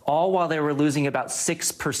buildings, all while they were losing about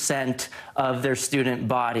 6% of their their student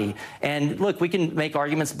body. And look, we can make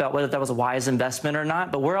arguments about whether that was a wise investment or not,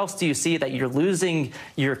 but where else do you see that you're losing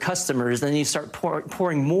your customers, then you start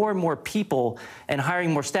pouring more and more people and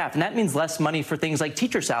hiring more staff? And that means less money for things like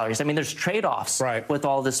teacher salaries. I mean, there's trade-offs with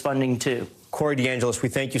all this funding, too. Corey DeAngelis, we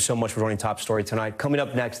thank you so much for joining Top Story tonight. Coming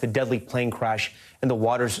up next, the deadly plane crash in the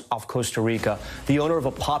waters off Costa Rica. The owner of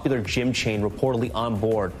a popular gym chain reportedly on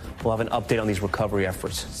board. We'll have an update on these recovery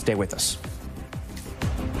efforts. Stay with us.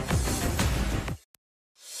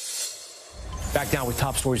 Back now with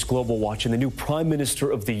Top Stories Global Watch and the new Prime Minister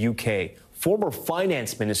of the UK. Former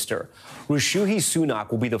Finance Minister Rishi Sunak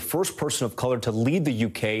will be the first person of color to lead the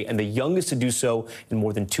UK and the youngest to do so in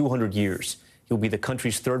more than 200 years. He will be the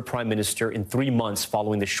country's third prime minister in 3 months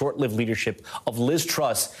following the short-lived leadership of Liz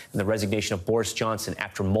Truss and the resignation of Boris Johnson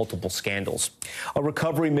after multiple scandals. A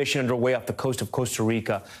recovery mission underway off the coast of Costa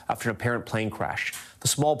Rica after an apparent plane crash. The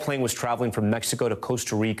small plane was traveling from Mexico to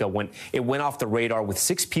Costa Rica when it went off the radar with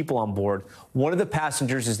 6 people on board. One of the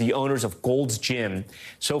passengers is the owners of Gold's Gym.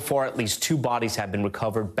 So far, at least 2 bodies have been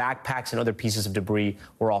recovered. Backpacks and other pieces of debris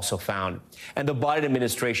were also found. And the Biden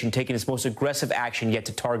administration taking its most aggressive action yet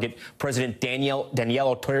to target President Daniel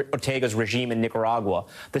Ortega's regime in Nicaragua.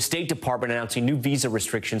 The State Department announcing new visa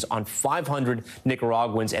restrictions on 500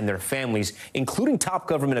 Nicaraguans and their families, including top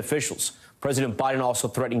government officials. President Biden also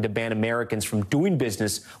threatening to ban Americans from doing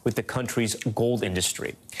business with the country's gold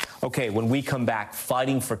industry. Okay, when we come back,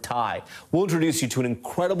 fighting for Ty, we'll introduce you to an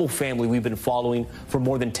incredible family we've been following for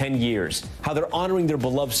more than 10 years, how they're honoring their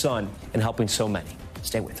beloved son and helping so many.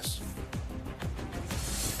 Stay with us.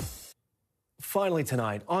 Finally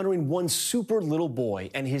tonight, honoring one super little boy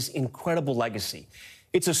and his incredible legacy.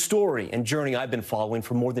 It's a story and journey I've been following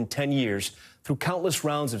for more than 10 years through countless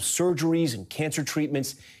rounds of surgeries and cancer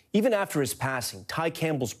treatments. Even after his passing, Ty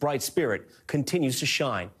Campbell's bright spirit continues to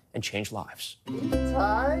shine and change lives.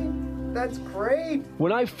 Ty, that's great.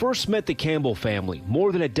 When I first met the Campbell family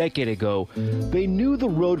more than a decade ago, they knew the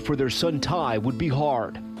road for their son Ty would be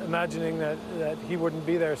hard. Imagining that he wouldn't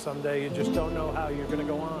be there someday, you just don't know how you're going to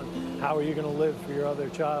go on. How are you going to live for your other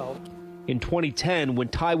child? In 2010, when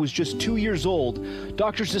Ty was just 2 years old,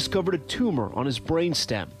 doctors discovered a tumor on his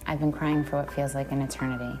brainstem. I've been crying for what feels like an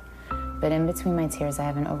eternity. But in between my tears, I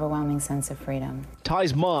have an overwhelming sense of freedom.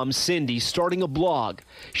 Ty's mom, Cindy, starting a blog,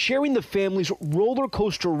 sharing the family's roller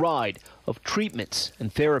coaster ride of treatments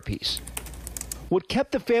and therapies. What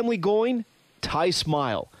kept the family going? Ty's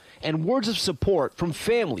smile and words of support from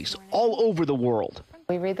families all over the world.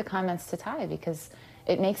 We read the comments to Ty because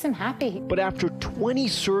it makes him happy. But after 20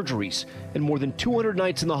 surgeries and more than 200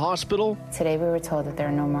 nights in the hospital, today we were told that there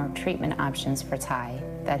are no more treatment options for Ty,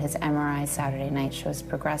 that his MRI Saturday night shows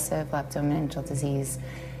progressive leptomeningeal disease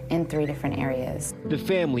in 3 different areas. The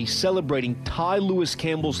family celebrating Ty Lewis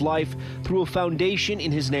Campbell's life through a foundation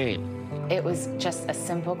in his name. It was just a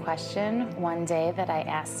simple question one day that I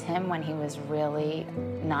asked him when he was really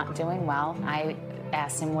not doing well. I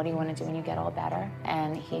asked him, what do you want to do when you get all better?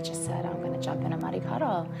 And he just said, I'm going to jump in a muddy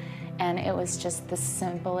puddle. And it was just the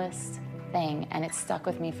simplest thing. And it stuck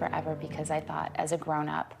with me forever because I thought, as a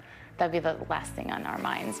grown-up, that'd be the last thing on our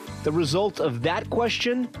minds. The result of that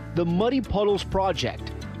question? The Muddy Puddles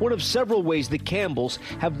Project, one of several ways the Campbells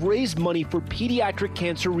have raised money for pediatric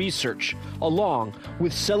cancer research, along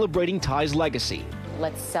with celebrating Ty's legacy.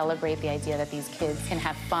 Let's celebrate the idea that these kids can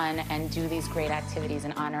have fun and do these great activities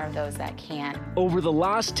in honor of those that can't. Over the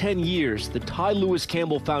last 10 years, the Ty Lewis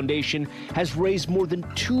Campbell Foundation has raised more than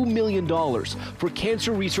 $2 million for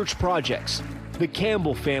cancer research projects. The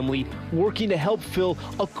Campbell family working to help fill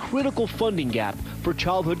a critical funding gap for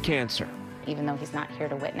childhood cancer. Even though he's not here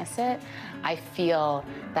to witness it, I feel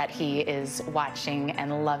that he is watching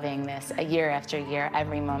and loving this year after year,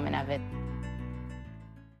 every moment of it.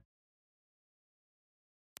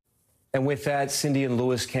 And with that, Cindy and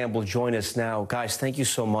Lewis Campbell join us now. Guys, thank you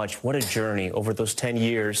so much. What a journey over those 10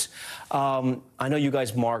 years. I know you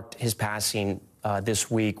guys marked his passing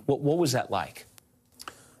this week. What was that like?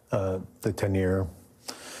 The 10-year.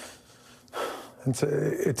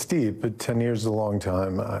 It's deep, but 10 years is a long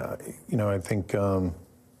time. I think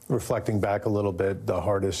reflecting back a little bit, the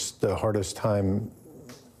hardest time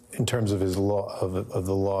in terms of his of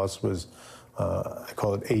the loss was, I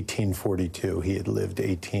call it 1842. He had lived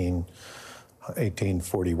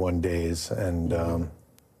 1841 days, and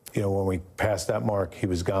when we passed that mark, he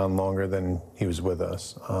was gone longer than he was with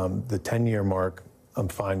us. The 10-year mark, I'm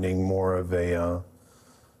finding more of a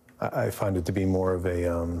I find it to be more of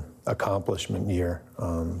a accomplishment year.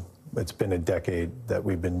 It's been a decade that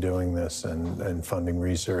we've been doing this and funding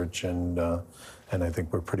research, and I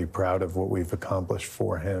think we're pretty proud of what we've accomplished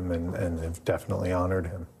for him and have definitely honored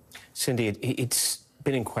him. Cindy, it's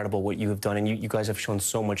been incredible what you have done, and you guys have shown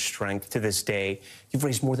so much strength to this day. You've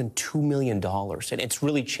raised more than $2 million, and it's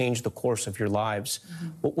really changed the course of your lives.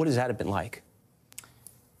 What has that been like?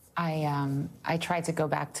 I tried to go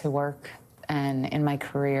back to work, and in my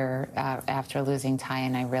career, after losing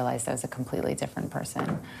Tyan, I realized I was a completely different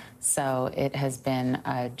person. So it has been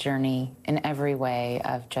a journey in every way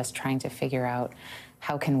of just trying to figure out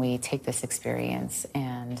how can we take this experience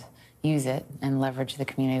and use it and leverage the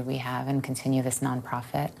community we have and continue this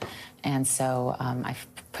nonprofit. And so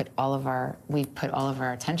we put all of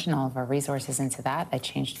our attention, all of our resources into that. I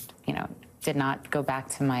changed, did not go back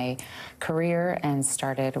to my career and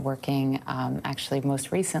started working actually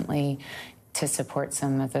most recently to support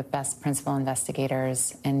some of the best principal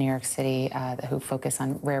investigators in New York City who focus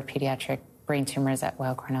on rare pediatric brain tumors at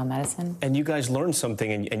Weill Cornell Medicine. And you guys learned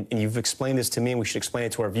something, and you've explained this to me, and we should explain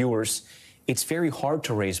it to our viewers. It's very hard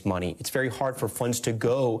to raise money. It's very hard for funds to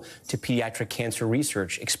go to pediatric cancer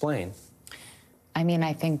research. Explain. I mean,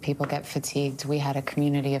 I think people get fatigued. We had a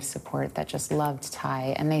community of support that just loved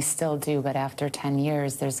Ty, and they still do. But after 10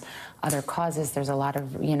 years, there's other causes. There's a lot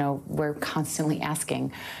of, we're constantly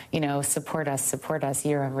asking, support us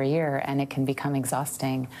year over year, and it can become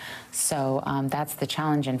exhausting. So that's the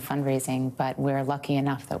challenge in fundraising. But we're lucky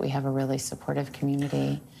enough that we have a really supportive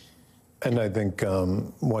community. And I think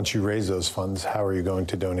once you raise those funds, how are you going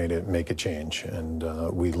to donate it and make a change?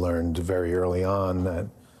 And we learned very early on that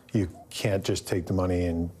you can't just take the money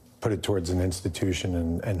and put it towards an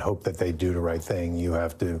institution and hope that they do the right thing. You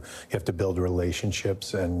have to build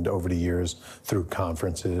relationships, and over the years, through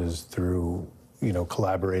conferences, through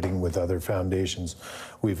collaborating with other foundations,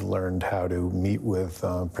 we've learned how to meet with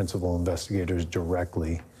principal investigators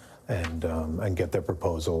directly and get their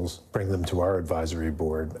proposals, bring them to our advisory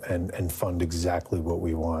board, and fund exactly what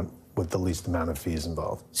we want with the least amount of fees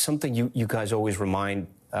involved. Something you guys always remind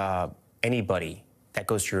anybody that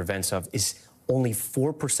goes to your events of is only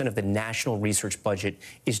 4% of the national research budget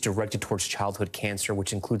is directed towards childhood cancer,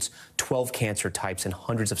 which includes 12 cancer types and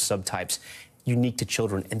hundreds of subtypes unique to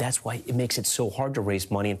children. And that's why it makes it so hard to raise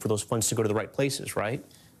money and for those funds to go to the right places, right?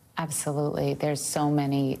 Absolutely. There's so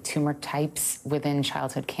many tumor types within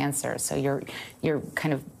childhood cancer. So you're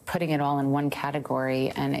kind of putting it all in one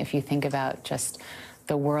category. And if you think about just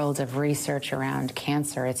the world of research around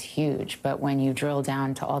cancer, it's huge. But when you drill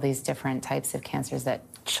down to all these different types of cancers that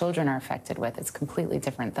children are affected with, it's completely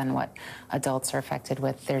different than what adults are affected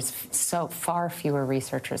with. There's so far fewer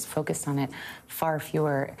researchers focused on it, far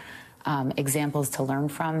fewer examples to learn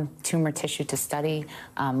from, tumor tissue to study,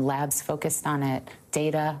 labs focused on it,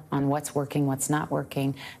 data on what's working, what's not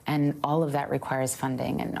working, and all of that requires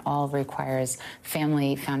funding, and all requires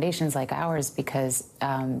family foundations like ours, because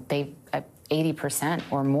 80%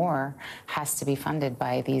 or more has to be funded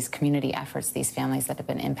by these community efforts, these families that have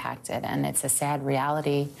been impacted. And it's a sad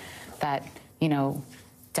reality that,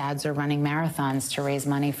 dads are running marathons to raise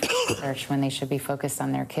money for research when they should be focused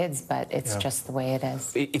on their kids, but it's just the way it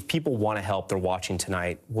is. If people want to help, they're watching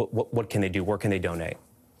tonight, what can they do? Where can they donate?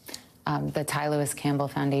 The Ty Lewis Campbell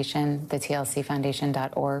Foundation, the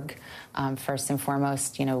tlcfoundation.org. First and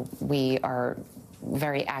foremost, we are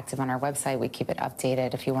very active on our website. We keep it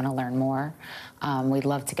updated if you want to learn more. We'd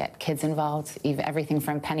love to get kids involved, everything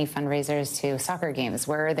from penny fundraisers to soccer games.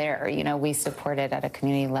 We're there. We support it at a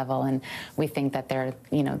community level, and we think that they're,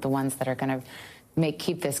 the ones that are going to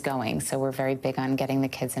keep this going. So we're very big on getting the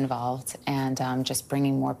kids involved and just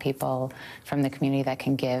bringing more people from the community that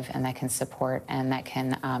can give and that can support and that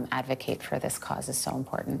can advocate for this cause is so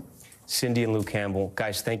important. Cindy and Lou Campbell,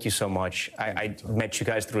 guys, thank you so much. I met you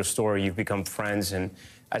guys through a story. You've become friends, and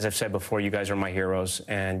as I've said before, you guys are my heroes,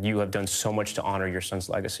 and you have done so much to honor your son's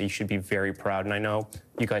legacy. You should be very proud, and I know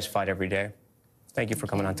you guys fight every day. Thank you for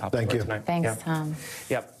coming on Top Story tonight. Thanks, Tom.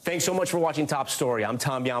 Yep. Thanks so much for watching Top Story. I'm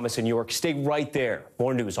Tom Llamas in New York. Stay right there.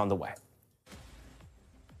 More news on the way.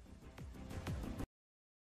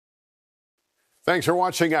 Thanks for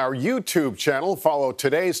watching our YouTube channel. Follow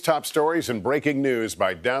today's top stories and breaking news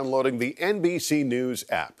by downloading the NBC News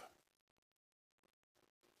app.